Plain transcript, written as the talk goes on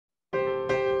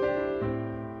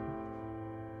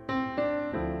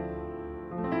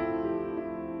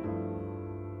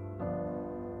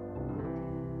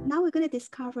now we're going to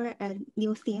discover a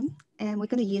new theme, and we're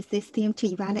going to use this theme to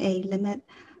evaluate a limit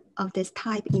of this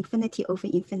type infinity over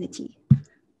infinity,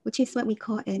 which is what we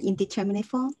call an indeterminate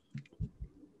form.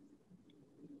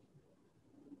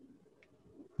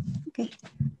 Okay,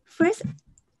 first,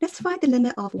 let's find the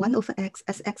limit of 1 over x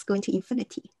as x going to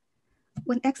infinity.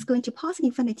 When x going to positive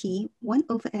infinity, 1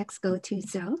 over x go to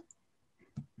 0.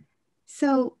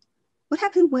 So what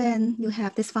happens when you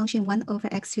have this function 1 over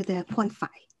x to the 0.5?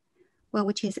 Well,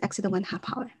 which is x to the 1/2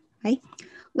 power, right?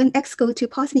 When x go to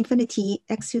positive infinity,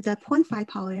 x to the 0.5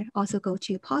 power also go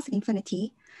to positive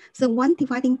infinity. So 1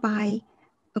 dividing by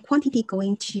a quantity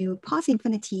going to positive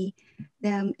infinity,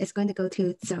 then it's going to go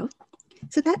to 0.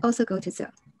 So that also go to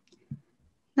 0.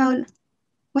 Now,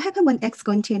 what happens when x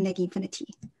going to negative infinity?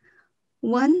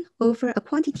 1 over a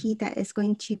quantity that is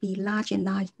going to be larger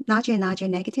and larger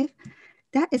negative,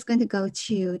 that is going to go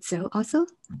to 0 also.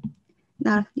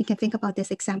 Now, you can think about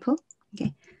this example.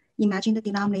 Okay, imagine the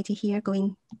denominator here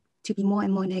going to be more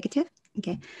and more negative.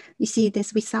 Okay, you see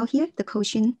this result here, the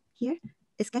quotient here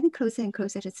is getting closer and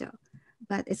closer to 0,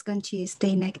 but it's going to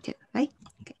stay negative, right?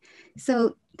 Okay,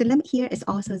 so the limit here is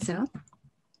also 0.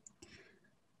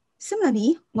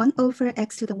 Similarly, 1 over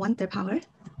x to the 1/3 power,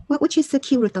 which is the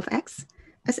cube root of x,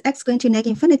 as x going to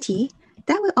negative infinity,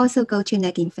 that will also go to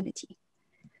negative infinity.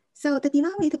 So the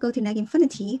denominator go to negative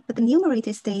infinity, but the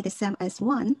numerator stay the same as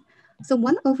 1. So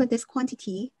 1 over this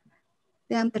quantity,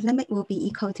 then the limit will be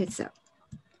equal to 0.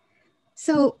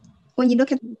 So when you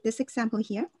look at this example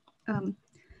here,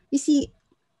 you see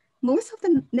most of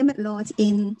the limit laws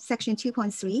in section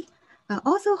 2.3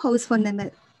 also holds for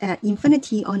limit at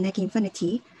infinity or negative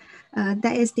infinity.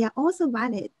 That is, they are also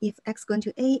valid if x going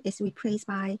to a is replaced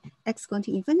by x going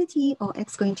to infinity or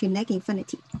x going to negative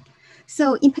infinity.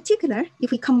 So in particular,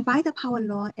 if we combine the power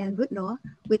law and root law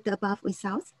with the above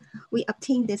results, we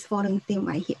obtain this following theme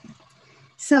right here.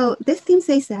 So this theme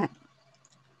says that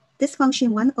this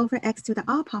function 1 over x to the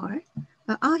r power,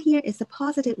 r here is a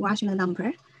positive rational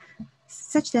number,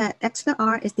 such that x to the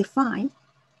r is defined.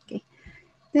 Okay.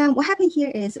 Then what happens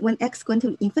here is when x going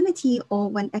to infinity or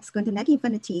when x going to negative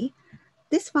infinity,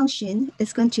 this function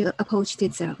is going to approach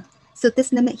to 0. So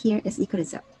this limit here is equal to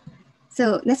 0.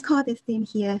 So let's call this theme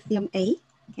here theme A.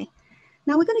 Okay.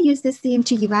 Now we're going to use this theme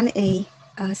to evaluate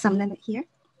some limit here.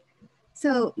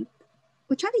 So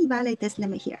we try to evaluate this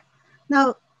limit here.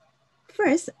 Now,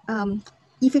 first,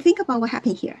 if you think about what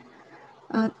happened here,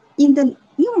 in the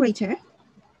numerator,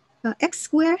 x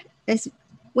squared is,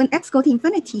 when x goes to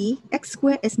infinity, x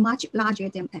squared is much larger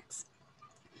than x.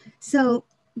 So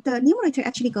the numerator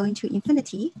actually going to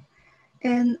infinity,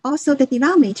 and also the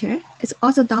denominator is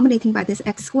also dominating by this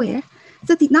x squared.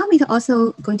 So the denominator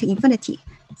also going to infinity.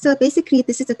 So basically,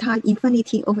 this is the type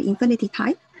infinity over infinity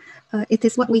type. It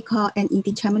is what we call an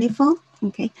indeterminate form.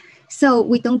 Okay, so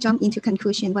we don't jump into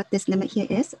conclusion what this limit here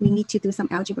is. We need to do some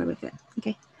algebra with it.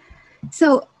 Okay,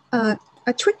 so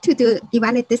a trick to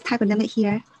evaluate this type of limit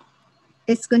here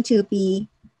is going to be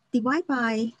divide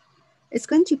by. It's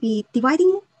going to be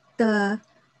dividing the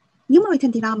numerator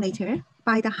and denominator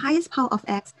by the highest power of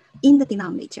x in the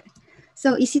denominator.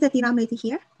 So you see the denominator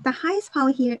here, the highest power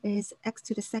here is x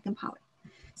to the 2nd power.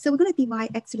 So we're going to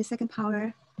divide x to the 2nd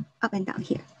power up and down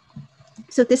here.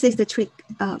 So this is the trick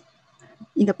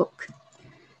in the book.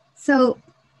 So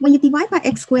when you divide by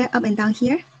x squared up and down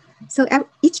here, so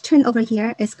each term over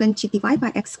here is going to divide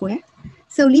by x squared.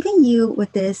 So leaving you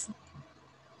with this.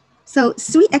 So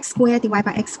 3x squared divided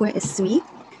by x squared is 3.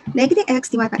 Negative x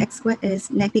divided by x squared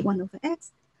is negative 1 over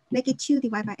x. Negative 2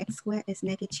 divided by x squared is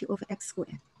negative 2 over x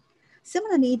squared.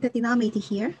 Similarly, the denominator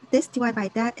here, this divided by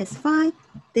that is 5.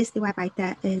 This divided by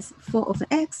that is 4 over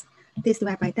x. This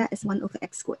divided by that is 1 over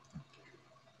x squared.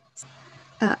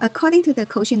 According to the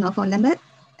quotient law for limit,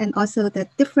 and also the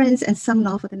difference and sum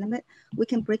law for the limit, we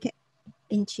can break it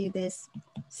into this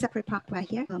separate part right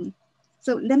here.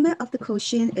 So limit of the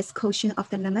quotient is quotient of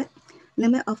the limit.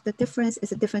 Limit of the difference is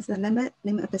the difference of the limit.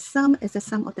 Limit of the sum is the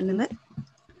sum of the limit.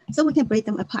 So we can break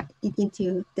them apart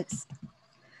into this.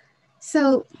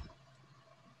 So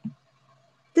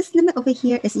this limit over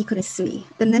here is equal to 3.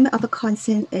 The limit of a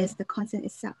constant is the constant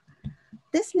itself.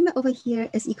 This limit over here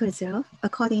is equal to 0,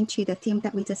 according to the theme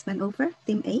that we just went over,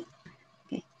 theme A.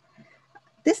 Okay.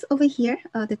 This over here,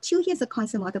 the 2 here is a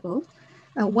constant multiple.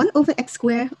 1 over x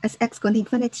squared as x going to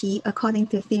infinity, according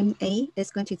to theme A, is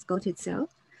going to go to 0.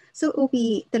 So it will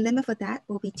be, the limit for that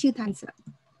will be 2 times 0.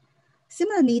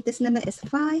 Similarly, this limit is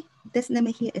 5. This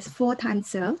limit here is 4 times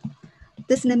 0.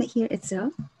 This limit here is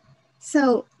 0.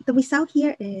 So the result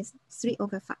here is 3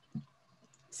 over 5.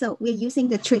 So we're using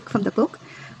the trick from the book.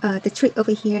 The trick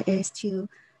over here is to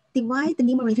divide the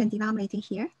numerator and denominator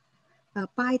here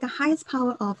by the highest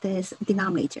power of this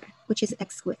denominator, which is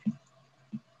x squared.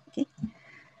 Okay.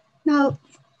 Now,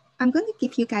 I'm going to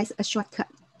give you guys a shortcut.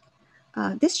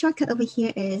 This shortcut over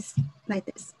here is like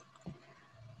this.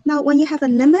 Now, when you have a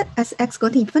limit as x go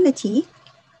to infinity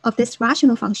of this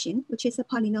rational function, which is a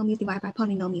polynomial divided by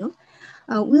polynomial,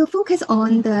 we'll focus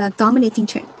on the dominating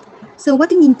term. So what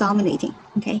do you mean dominating?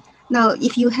 Okay. Now,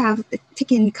 if you have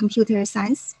taken computer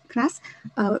science class,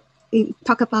 we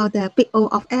talk about the big O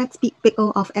of x, big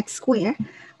O of x squared.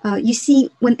 You see,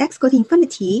 when x go to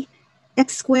infinity,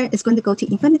 x squared is going to go to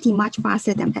infinity much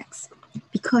faster than x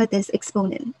because this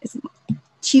exponent is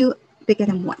 2 bigger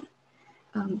than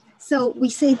 1. So we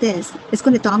say this is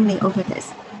going to dominate over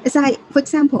this. It's like, for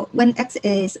example, when x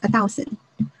is 1,000,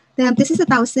 then this is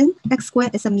 1,000, x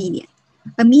squared is a million.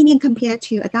 A million compared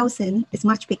to 1,000 is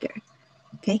much bigger.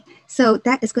 Okay, so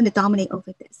that is going to dominate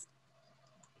over this.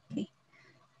 Okay,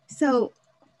 so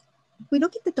we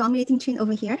look at the dominating chain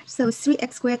over here. So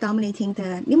 3x squared dominating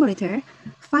the numerator,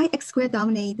 5x squared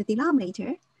dominate the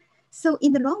denominator. So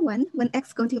in the long run, when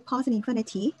x goes to positive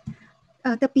infinity,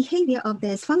 the behavior of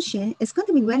this function is going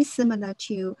to be very similar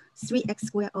to 3x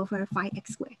squared over 5x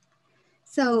squared.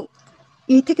 So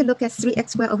you take a look at 3x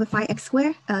squared over 5x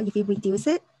squared. If you reduce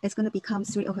it, it's going to become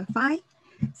 3 over 5.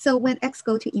 So when x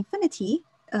goes to infinity,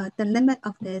 the limit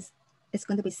of this is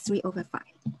going to be 3 over 5.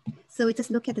 So we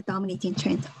just look at the dominating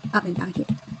trend up and down here.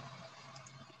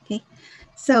 Okay,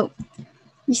 so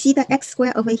you see that x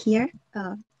squared over here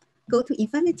go to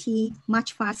infinity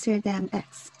much faster than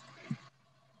x.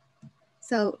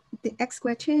 So the x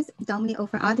squared terms dominate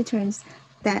over other terms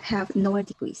that have lower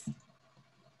degrees.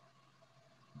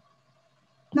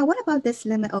 Now, what about this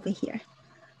limit over here?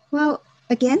 Well,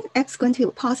 again, x going to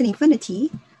positive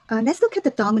infinity. Let's look at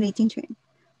the dominating term.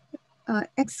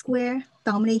 X squared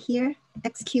dominate here,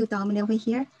 x cubed dominate over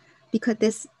here,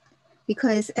 because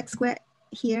x squared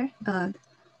here,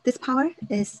 this power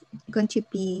is going to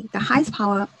be the highest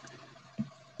power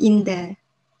in the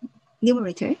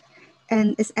numerator,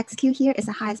 and its x cubed here is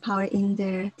the highest power in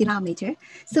the denominator.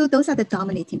 So those are the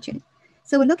dominating term.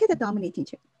 So we look at the dominating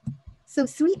term. So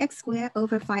 3x squared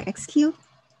over 5x cubed,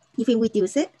 if we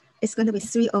reduce it, it's going to be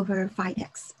 3 over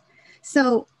 5x.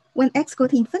 So when x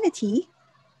goes to infinity,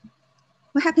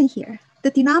 what happened here?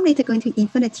 The denominator going to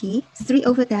infinity, 3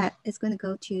 over that is going to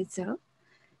go to 0.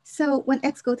 So when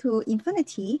x goes to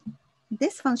infinity,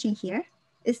 this function here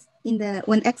is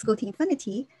when x goes to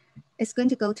infinity, it's going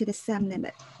to go to the same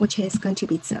limit, which is going to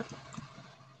be 0.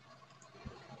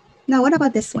 Now, what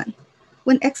about this one?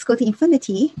 When x goes to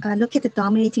infinity, look at the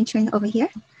dominating term over here.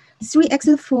 3x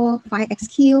over 4, 5x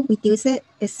cubed, reduce it,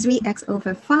 is 3x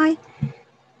over 5.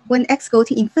 When x goes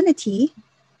to infinity,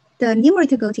 the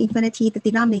numerator goes to infinity, the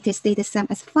denominator stays the same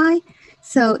as 5.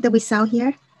 So the result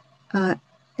here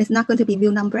is not going to be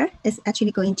real number, it's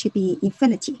actually going to be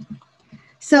infinity.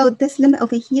 So this limit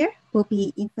over here will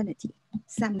be infinity,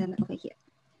 same limit over here.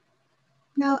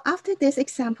 Now, after this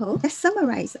example, let's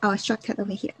summarize our shortcut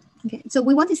over here. Okay, so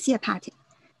we want to see a pattern.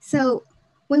 So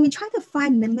when we try to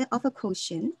find limit of a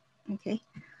quotient, okay,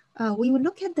 we will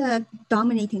look at the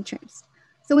dominating terms.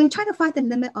 So when we try to find the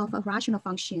limit of a rational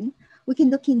function, we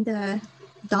can look in the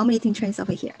dominating terms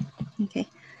over here. Okay,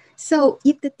 so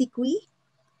if the degree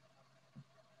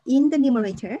in the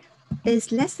numerator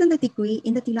is less than the degree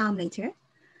in the denominator,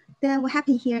 then what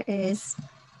happens here is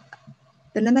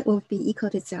the limit will be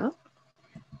equal to 0.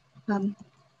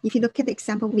 If you look at the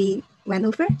example we went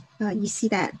over, you see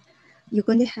that you're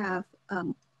going to have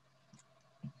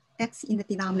x in the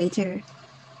denominator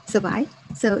survive.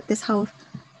 So this whole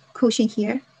quotient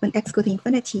here, when x goes to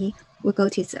infinity, will go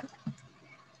to 0.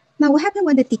 Now, what happens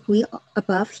when the degree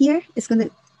above here is going to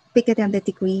be bigger than the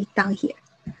degree down here?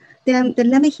 Then the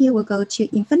limit here will go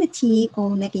to infinity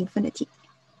or negative infinity.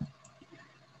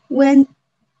 When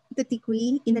the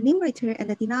degree in the numerator and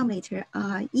the denominator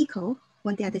are equal,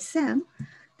 when they are the same,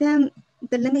 then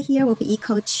the limit here will be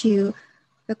equal to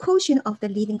the quotient of the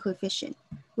leading coefficient,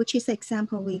 which is the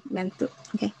example we went through.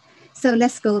 Okay, so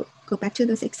let's go back to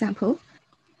this example.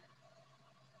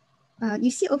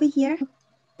 You see over here,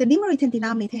 the numerator and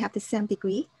denominator have the same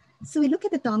degree. So we look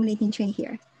at the dominating term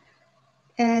here.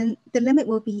 And the limit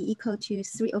will be equal to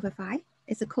 3 over 5.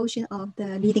 It's a quotient of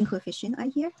the leading coefficient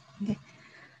right here. Okay.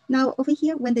 Now over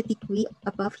here, when the degree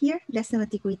above here, less than the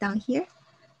degree down here,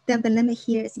 then the limit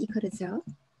here is equal to 0.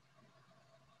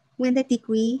 When the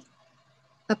degree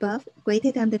above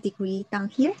greater than the degree down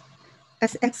here,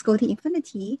 as x goes to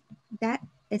infinity, that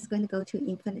is going to go to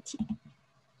infinity.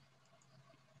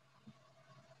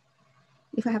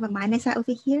 If I have a minus sign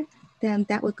over here, then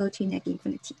that will go to negative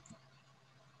infinity.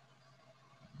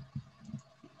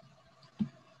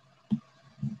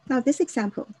 Now this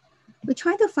example, we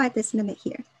try to find this limit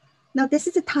here. Now this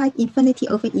is a type infinity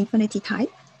over infinity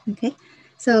type, okay?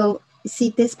 So you see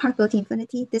this part go to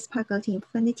infinity, this part go to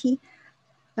infinity.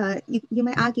 You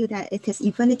might argue that it is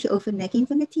infinity over negative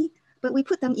infinity, but we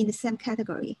put them in the same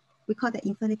category. We call that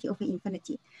infinity over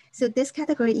infinity. So this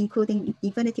category including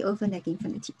infinity over negative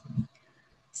infinity.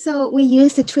 So we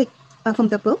use the trick from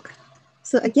the book.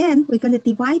 So again, we're going to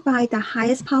divide by the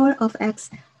highest power of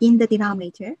x in the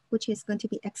denominator, which is going to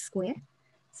be x squared.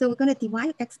 So we're going to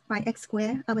divide x by x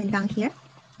squared up and down here.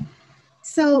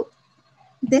 So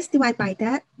this divide by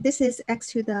that, this is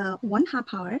x to the 1/2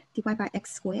 power divided by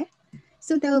x squared.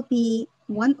 So that will be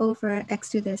 1 over x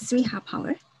to the 3/2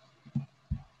 power.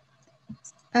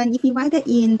 And if you write it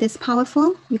in this power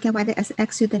form, you can write it as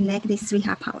x to the negative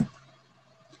 3/2 power.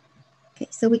 Okay,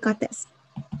 so we got this.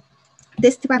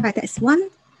 This divided by that is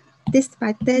 1. This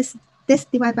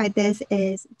divided by this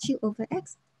is 2 over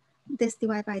x. This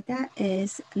divided by that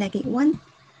is negative 1.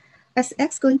 As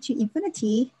x going to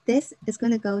infinity, this is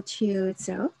going to go to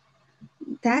 0.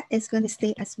 That is going to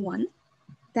stay as 1.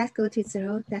 That go to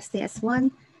 0, that stay as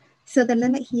 1. So the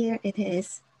limit here, it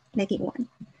is negative 1.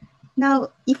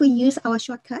 Now, if we use our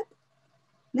shortcut,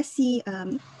 let's see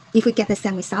if we get the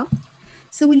same result.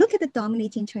 So we look at the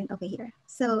dominating train over here.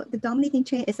 So the dominating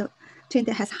train is a train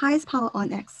that has highest power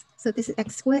on x. So this is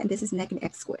x squared and this is negative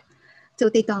x squared. So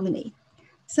they dominate.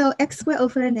 So x squared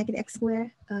over negative x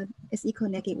squared is equal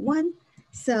to negative 1.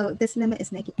 So this limit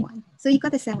is negative 1. So you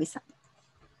got the same result.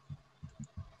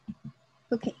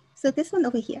 Okay, so this one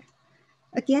over here.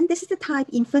 Again, this is the type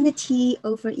infinity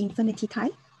over infinity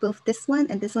type. Both this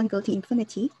one and this one go to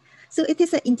infinity. So it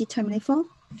is an indeterminate form.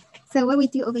 So what we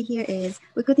do over here is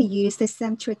we're going to use the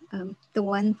same trick, the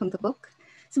one from the book.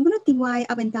 So we're going to divide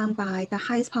up and down by the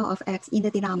highest power of x in the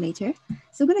denominator.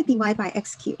 So we're going to divide by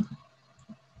x cubed.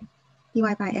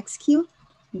 Divide by x cubed.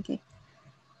 Okay.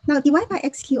 Now divide by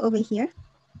x cubed over here.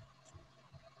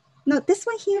 Now this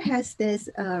one here has this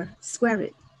square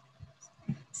root.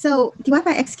 So divide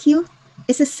by x cubed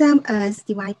is the same as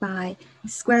divide by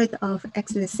square root of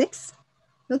x to the 6.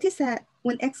 Notice that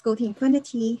when x goes to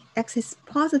infinity, x is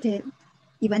positive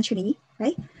eventually,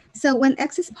 right? So when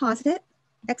x is positive,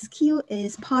 x cubed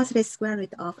is positive square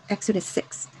root of x to the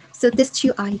 6. So these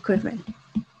two are equivalent.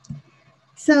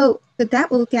 So that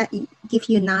will give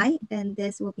you 9, and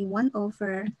this will be 1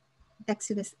 over x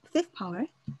to the 5th power.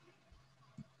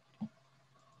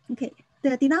 Okay,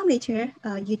 the denominator,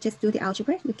 you just do the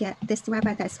algebra. You get this divided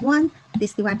by that is 1.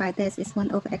 This divided by this is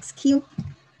 1 over x cubed.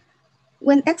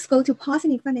 When x go to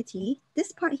positive infinity,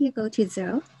 this part here go to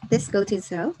 0. This go to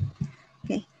 0.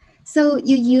 Okay, so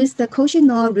you use the quotient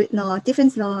law, root law,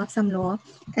 difference law, sum law,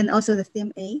 and also the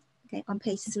theorem A. Okay, on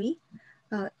page 3.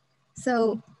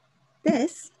 So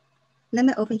this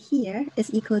limit over here is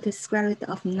equal to square root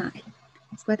of 9.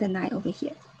 Square root of 9 over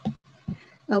here,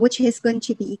 which is going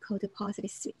to be equal to positive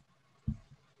 3.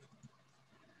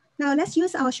 Now let's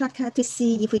use our shortcut to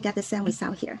see if we get the same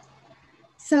result here.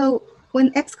 So when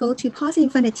x go to positive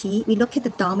infinity, we look at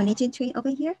the dominating train over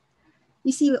here.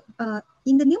 You see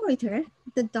in the numerator,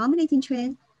 the dominating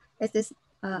train is this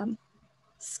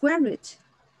square root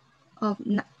of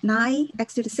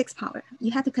 9x to the 6th power.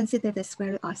 You have to consider the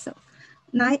square root also.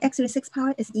 9x to the 6th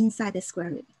power is inside the square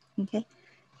root, okay?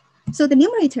 So the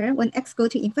numerator, when x go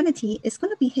to infinity, is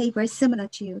going to behave very similar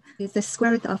to the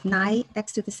square root of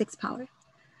 9x to the 6th power.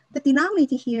 The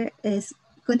denominator here is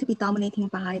going to be dominating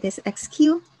by this x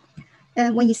cubed.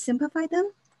 And when you simplify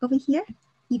them over here,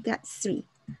 you get 3.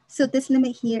 So this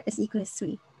limit here is equal to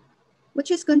 3, which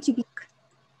is going to be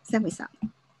same result.